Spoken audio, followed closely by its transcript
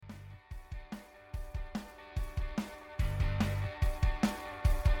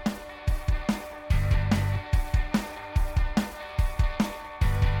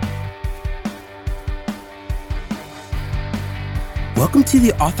Welcome to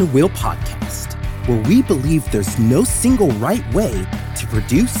the Author Wheel Podcast, where we believe there's no single right way to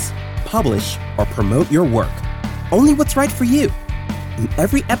produce, publish, or promote your work. Only what's right for you. In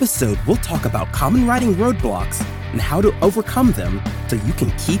every episode, we'll talk about common writing roadblocks and how to overcome them so you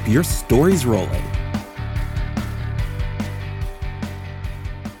can keep your stories rolling.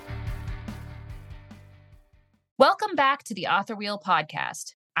 Welcome back to the Author Wheel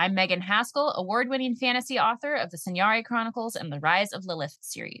Podcast. I'm Megan Haskell, award-winning fantasy author of the Sanyari Chronicles and the Rise of Lilith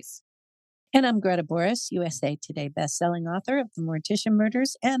series. And I'm Greta Boris, USA Today bestselling author of The Morticia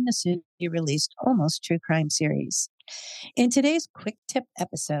Murders and the soon-to-be-released Almost True Crime series. In today's quick tip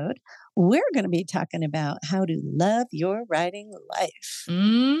episode, we're going to be talking about how to love your writing life.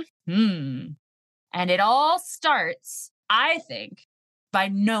 And it all starts, I think, by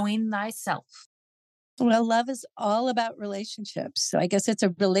knowing thyself. Well, love is all about relationships. So I guess it's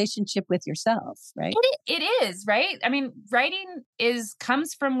a relationship with yourself, right? It is, right? I mean, writing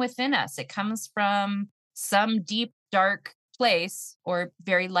comes from within us. It comes from some deep, dark place or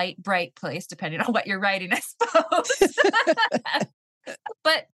very light, bright place, depending on what you're writing, I suppose.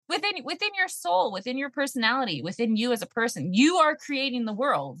 But within your soul, within your personality, within you as a person, you are creating the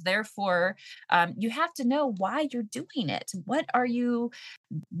world. Therefore, you have to know why you're doing it. Why are you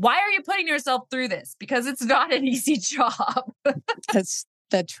putting yourself through this? Because it's not an easy job. That's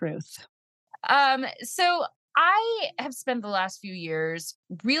the truth. So I have spent the last few years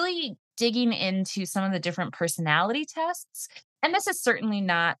really digging into some of the different personality tests. And this is certainly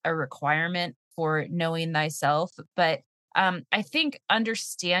not a requirement for knowing thyself, but I think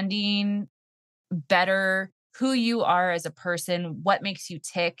understanding better who you are as a person, what makes you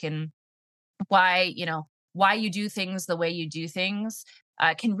tick, and why you do things the way you do things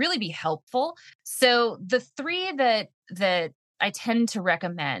can really be helpful. So the three that I tend to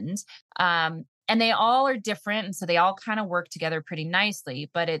recommend, and they all are different, and so they all kind of work together pretty nicely.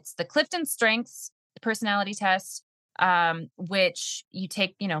 But it's the Clifton Strengths personality test, which you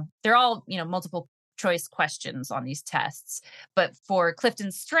take. They're all multiple choice questions on these tests. But for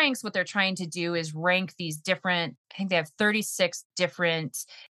Clifton Strengths, what they're trying to do is rank these different, I think they have 36 different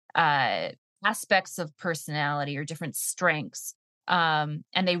aspects of personality or different strengths. And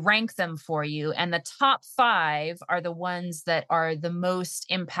they rank them for you. And the top 5 are the ones that are the most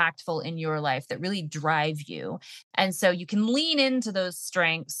impactful in your life, that really drive you. And so you can lean into those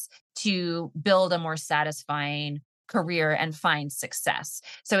strengths to build a more satisfying career and find success.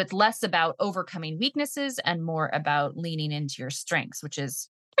 So it's less about overcoming weaknesses and more about leaning into your strengths, which is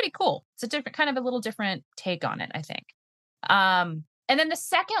pretty cool. It's a different kind of a little different take on it, I think. And then the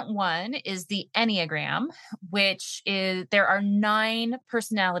second one is the Enneagram, which is, there are 9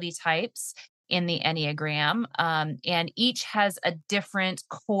 personality types in the Enneagram, and each has a different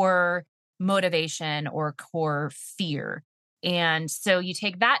core motivation or core fear. And so you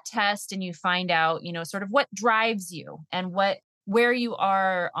take that test and you find out, sort of what drives you and where you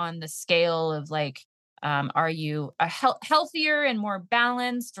are on the scale of are you a healthier and more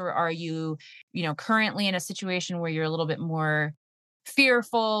balanced, or are you, currently in a situation where you're a little bit more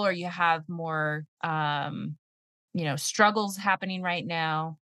fearful, or you have more, struggles happening right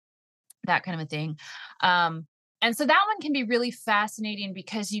now, that kind of a thing. And so that one can be really fascinating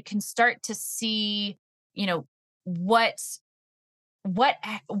because you can start to see,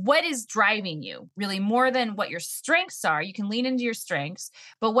 what is driving you really more than what your strengths are. You can lean into your strengths,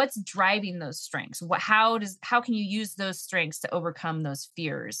 but what's driving those strengths? How can you use those strengths to overcome those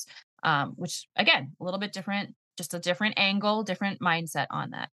fears? Which again, a little bit different, just a different angle, different mindset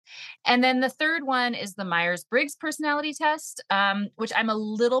on that. And then the third one is the Myers-Briggs personality test, which I'm a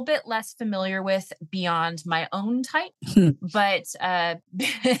little bit less familiar with beyond my own type, but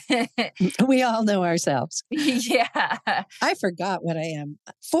we all know ourselves. Yeah. I forgot what I am.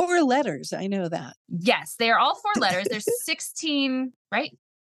 4 letters. I know that. Yes, they are all 4 letters. There's 16, right?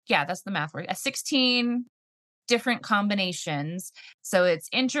 Yeah, that's the math word. 16 different combinations. So it's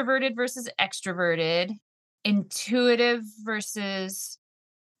introverted versus extroverted, intuitive versus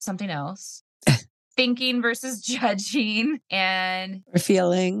something else, thinking versus judging, or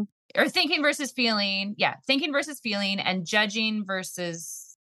thinking versus feeling. Yeah, thinking versus feeling, and judging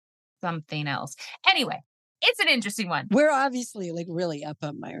versus something else. Anyway, it's an interesting one. We're obviously really up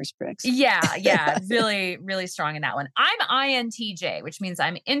on Myers-Briggs. Yeah, really, really strong in that one. I'm INTJ, which means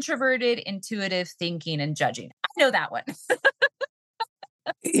I'm introverted, intuitive, thinking, and judging. I know that one.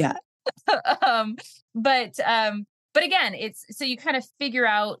 Yeah. But again, it's so you kind of figure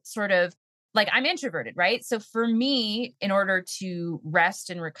out sort of I'm introverted, right? So for me, in order to rest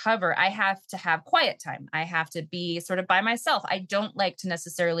and recover, I have to have quiet time. I have to be sort of by myself. I don't like to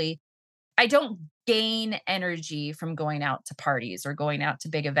necessarily I don't gain energy from going out to parties or going out to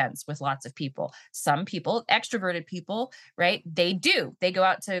big events with lots of people. Some people, extroverted people, right? They go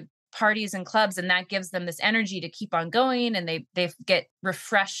out to parties and clubs, and that gives them this energy to keep on going, and they get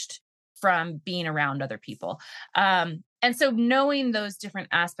refreshed from being around other people. And so knowing those different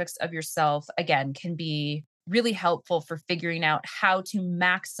aspects of yourself, again, can be really helpful for figuring out how to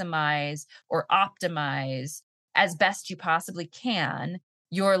maximize or optimize as best you possibly can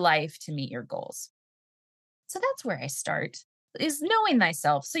your life to meet your goals. So that's where I start, is knowing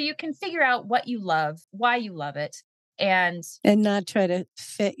thyself so you can figure out what you love, why you love it, and not try to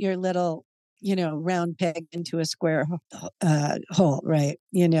fit your little, round peg into a square hole, right?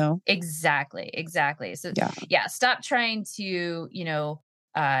 Exactly. So yeah, stop trying to,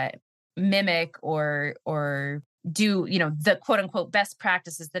 mimic or do, the quote unquote best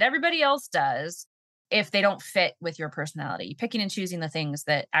practices that everybody else does if they don't fit with your personality. Picking and choosing the things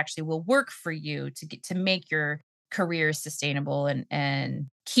that actually will work for you to make your career sustainable and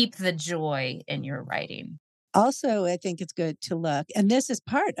keep the joy in your writing. Also, I think it's good to look, and this is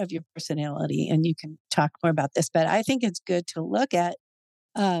part of your personality, and you can talk more about this, but I think it's good to look at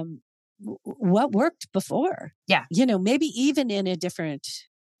what worked before. Yeah. Maybe even in a different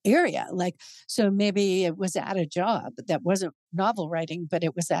area. So maybe it was at a job that wasn't novel writing, but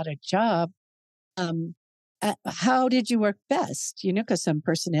it was at a job. How did you work best? Because some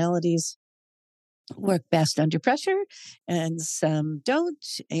personalities work best under pressure and some don't,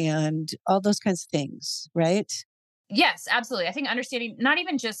 and all those kinds of things, right? Yes, absolutely. I think understanding not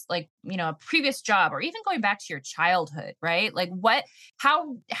even just a previous job or even going back to your childhood, right?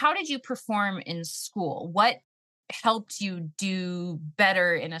 How did you perform in school? What helped you do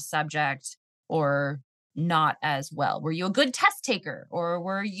better in a subject or not as well? Were you a good test taker, or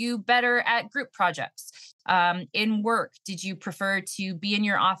were you better at group projects? In work, did you prefer to be in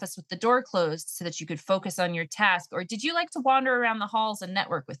your office with the door closed so that you could focus on your task? Or did you like to wander around the halls and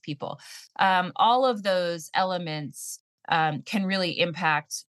network with people? All of those elements can really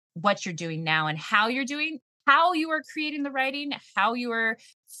impact what you're doing now and how you're doing, how you are creating the writing, how you are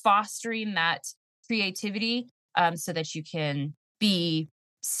fostering that creativity, so that you can be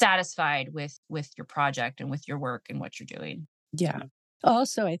satisfied with your project and with your work and what you're doing. Yeah.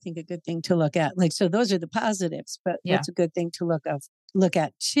 Also, I think a good thing to look at, so those are the positives, but what's a good thing to look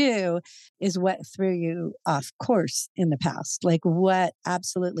at too is what threw you off course in the past. What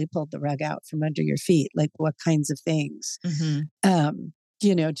absolutely pulled the rug out from under your feet, what kinds of things,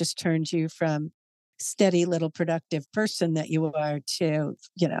 just turned you from steady little productive person that you are to,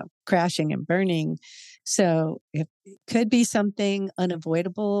 crashing and burning. So it could be something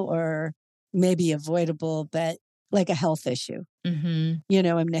unavoidable or maybe avoidable, but like a health issue.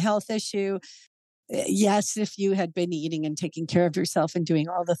 A health issue. Yes, if you had been eating and taking care of yourself and doing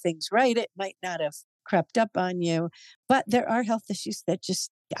all the things right, it might not have crept up on you. But there are health issues that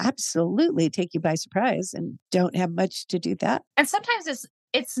just absolutely take you by surprise and don't have much to do that. And sometimes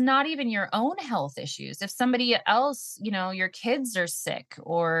it's not even your own health issues. If somebody else, your kids are sick,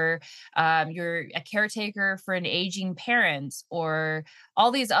 or you're a caretaker for an aging parent, or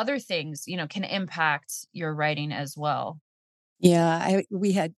all these other things, can impact your writing as well. Yeah,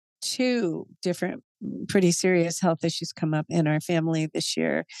 we had 2 different pretty serious health issues come up in our family this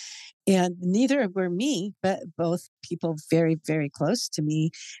year. And neither were me, but both people very, very close to me.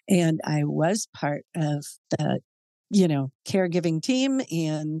 And I was part of the caregiving team,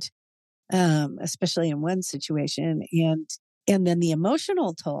 and especially in one situation, and then the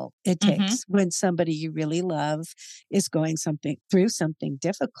emotional toll it takes when somebody you really love is going through something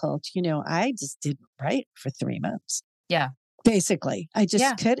difficult. I just didn't write for 3 months. Yeah. Basically, I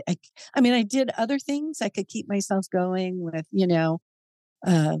just could. I did other things. I could keep myself going with,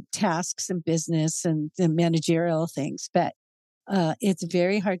 tasks and business and the managerial things, but it's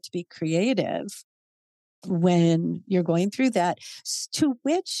very hard to be creative when you're going through that, to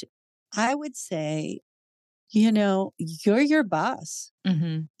which I would say, you're your boss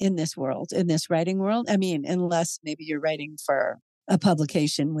in this world, in this writing world. Unless maybe you're writing for a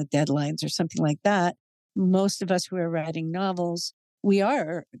publication with deadlines or something like that. Most of us who are writing novels, we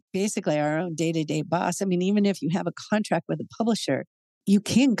are basically our own day-to-day boss. Even if you have a contract with a publisher, you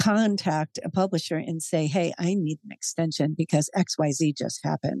can contact a publisher and say, hey, I need an extension because XYZ just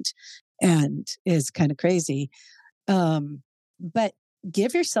happened and is kind of crazy. But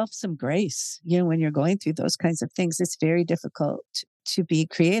give yourself some grace, when you're going through those kinds of things. It's very difficult to be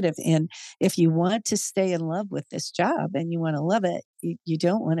creative. And if you want to stay in love with this job and you want to love it, you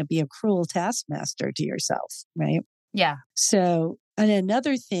don't want to be a cruel taskmaster to yourself, right? Yeah. So, and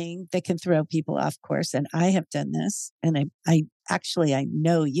another thing that can throw people off course, and I have done this, and I actually, I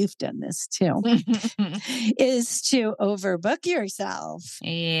know you've done this too, is to overbook yourself.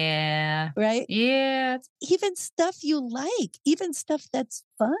 Yeah. Right? Yeah. Even stuff you like, even stuff that's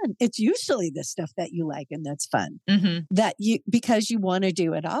fun. It's usually the stuff that you like and that's fun that because you want to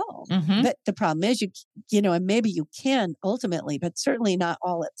do it all. But the problem is and maybe you can ultimately, but certainly not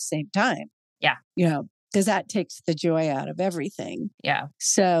all at the same time. Yeah. Because that takes the joy out of everything. Yeah.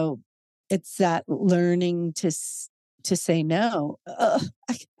 So it's that learning to say no. I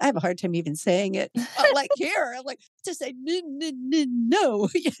have a hard time even saying it. Like here, I'm like to say no.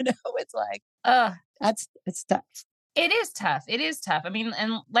 It's like it's tough. It is tough. It is tough. I mean,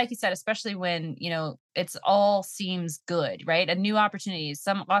 and like you said, especially when, it's all seems good, right? A new opportunity.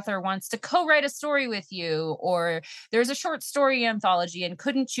 Some author wants to co-write a story with you, or there's a short story anthology, and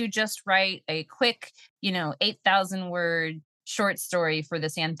couldn't you just write a quick, 8,000 word short story for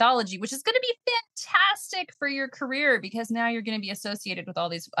this anthology, which is going to be fantastic for your career because now you're going to be associated with all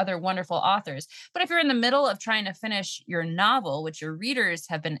these other wonderful authors. But if you're in the middle of trying to finish your novel, which your readers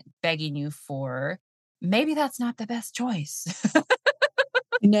have been begging you for, maybe that's not the best choice.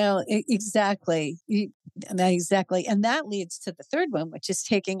 No, exactly. Exactly. And that leads to the third one, which is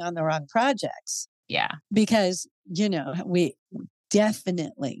taking on the wrong projects. Yeah. Because, we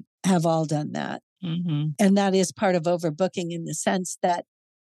definitely have all done that. And that is part of overbooking in the sense that,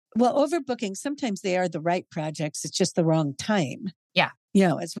 overbooking, sometimes they are the right projects. It's just the wrong time. Yeah.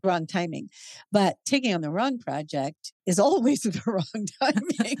 It's wrong timing. But taking on the wrong project is always the wrong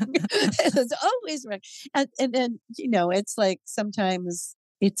timing. It's always wrong. And then, it's like sometimes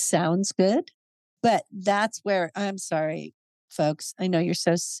it sounds good, but that's where, I'm sorry, folks. I know you're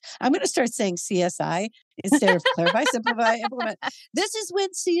I'm going to start saying CSI instead of clarify, simplify, implement. This is when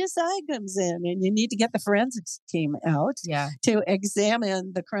CSI comes in and you need to get the forensics team out to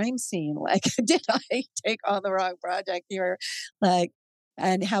examine the crime scene. Like, did I take on the wrong project here? Like,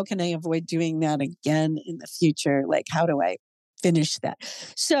 and how can I avoid doing that again in the future? Like, how do I finish that?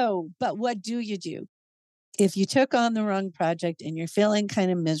 So, but what do you do? If you took on the wrong project and you're feeling kind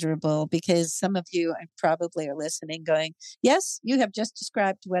of miserable, because some of you probably are listening going, yes, you have just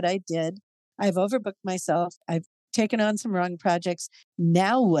described what I did. I've overbooked myself. I've taken on some wrong projects.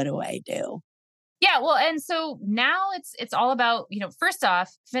 Now what do I do? Yeah, well, and so now it's all about, first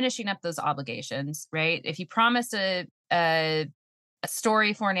off, finishing up those obligations, right? If you promise a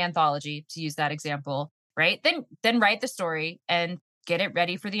story for an anthology, to use that example, right? Then write the story and get it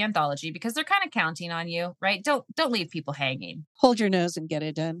ready for the anthology because they're kind of counting on you, right? Don't leave people hanging. Hold your nose and get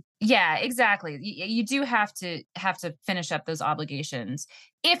it done. Yeah, exactly. You do have to finish up those obligations.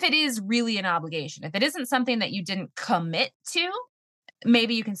 If it is really an obligation, if it isn't something that you didn't commit to,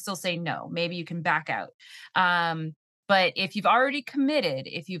 maybe you can still say no. Maybe you can back out. But if you've already committed,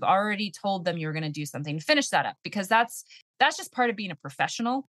 if you've already told them you're going to do something, finish that up because that's just part of being a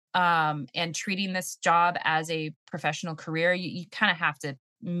professional. And treating this job as a professional career, you kind of have to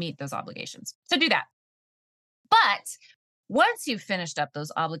meet those obligations. So do that. But once you've finished up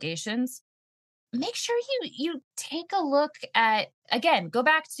those obligations, make sure you take a look at, again, go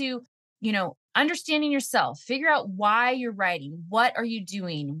back to, understanding yourself, figure out why you're writing. What are you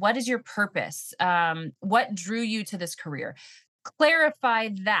doing? What is your purpose? What drew you to this career?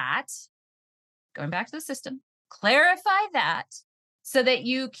 Clarify that. Going back to the system, clarify that. So that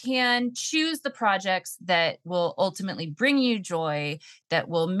you can choose the projects that will ultimately bring you joy, that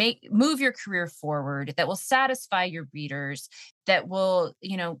will move your career forward, that will satisfy your readers, that will,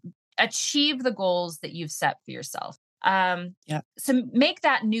 achieve the goals that you've set for yourself. So make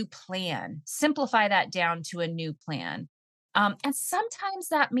that new plan, simplify that down to a new plan. And sometimes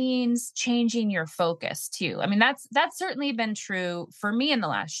that means changing your focus too. I mean, that's certainly been true for me in the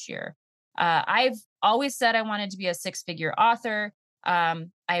last year. I've always said I wanted to be a 6-figure author. I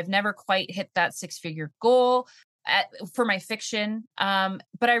have never quite hit that 6-figure goal for my fiction.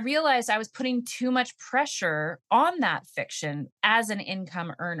 But I realized I was putting too much pressure on that fiction as an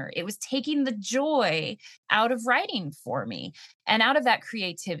income earner. It was taking the joy out of writing for me and out of that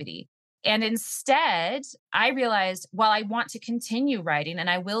creativity. And instead, I realized, well, I want to continue writing and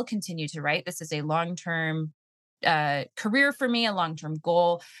I will continue to write. This is a long-term career for me, a long-term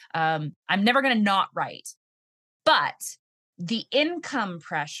goal. I'm never going to not write. But the income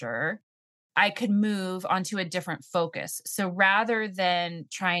pressure, I could move onto a different focus. So rather than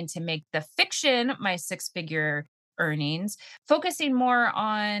trying to make the fiction my 6-figure earnings, focusing more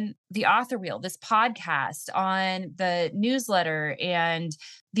on the author wheel, this podcast, on the newsletter, and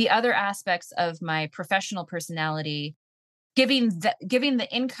the other aspects of my professional personality, giving the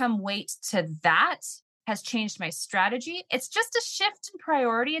income weight to that has changed my strategy. It's just a shift in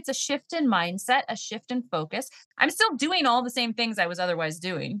priority. It's a shift in mindset, a shift in focus. I'm still doing all the same things I was otherwise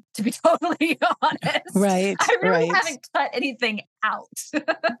doing, to be totally honest. Right. I really haven't cut anything out.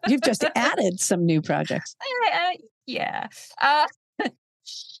 You've just added some new projects. Yeah.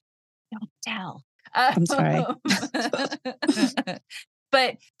 Don't tell. I'm sorry.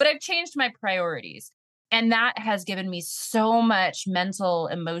 But I've changed my priorities. And that has given me so much mental,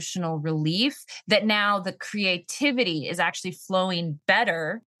 emotional relief that now the creativity is actually flowing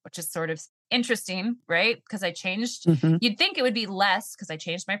better, which is sort of interesting, right? Because I changed, you'd think it would be less because I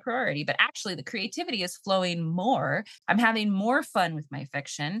changed my priority, but actually the creativity is flowing more. I'm having more fun with my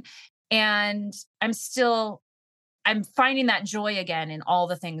fiction. And I'm finding that joy again in all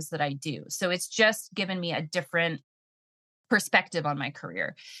the things that I do. So it's just given me a different perspective on my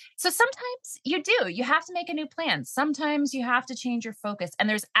career. So sometimes you have to make a new plan. Sometimes you have to change your focus, and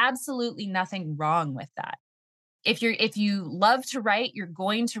there's absolutely nothing wrong with that. If you love to write, you're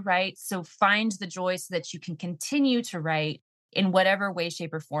going to write. So find the joy so that you can continue to write in whatever way,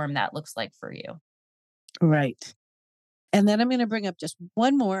 shape, or form that looks like for you. Right. And then I'm going to bring up just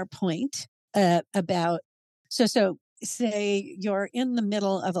one more point about, so say you're in the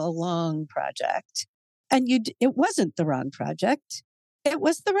middle of a long project. And it wasn't the wrong project. It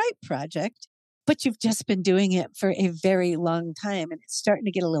was the right project, but you've just been doing it for a very long time and it's starting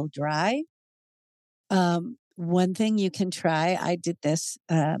to get a little dry. One thing you can try, I did this,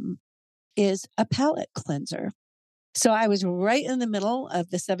 is a palate cleanser. So I was right in the middle of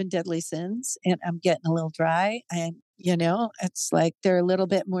the 7 Deadly Sins and I'm getting a little dry. And, it's like they're a little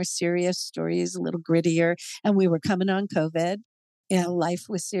bit more serious stories, a little grittier. And we were coming on COVID and life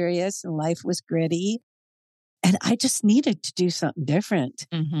was serious and life was gritty. And I just needed to do something different.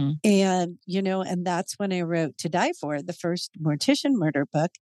 And, and that's when I wrote To Die For, the first Mortician murder book.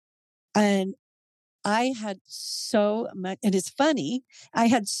 And I had so much, and it's funny, I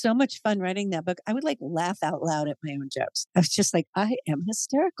had so much fun writing that book. I would laugh out loud at my own jokes. I was just like, I am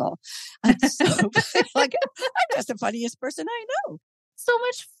hysterical. I'm so I'm just the funniest person I know. So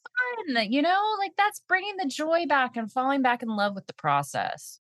much fun, that's bringing the joy back and falling back in love with the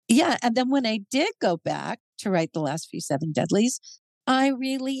process. Yeah. And then when I did go back to write the last few 7 Deadlies, I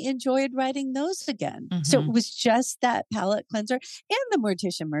really enjoyed writing those again. So it was just that palate cleanser, and the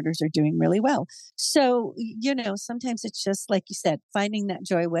Mortician Murders are doing really well. So, sometimes it's just like you said, finding that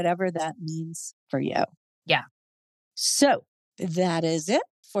joy, whatever that means for you. Yeah. So that is it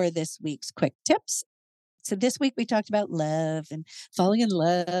for this week's Quick Tips. So this week we talked about love and falling in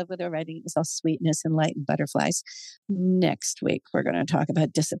love with our writing. It was all sweetness and light and butterflies. Next week, we're going to talk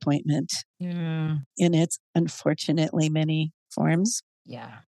about disappointment in its unfortunately many forms.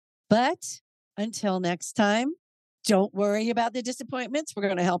 Yeah. But until next time, don't worry about the disappointments. We're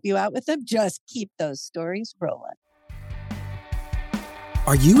going to help you out with them. Just keep those stories rolling.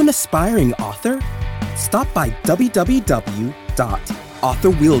 Are you an aspiring author? Stop by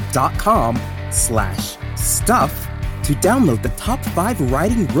www.authorwheel.com/stuff to download the top 5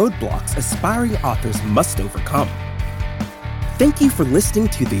 writing roadblocks aspiring authors must overcome. Thank you for listening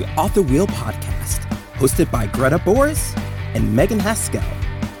to the Author Wheel podcast, hosted by Greta Boris and Megan Haskell,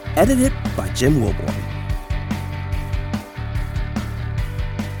 edited by Jim Wilborn.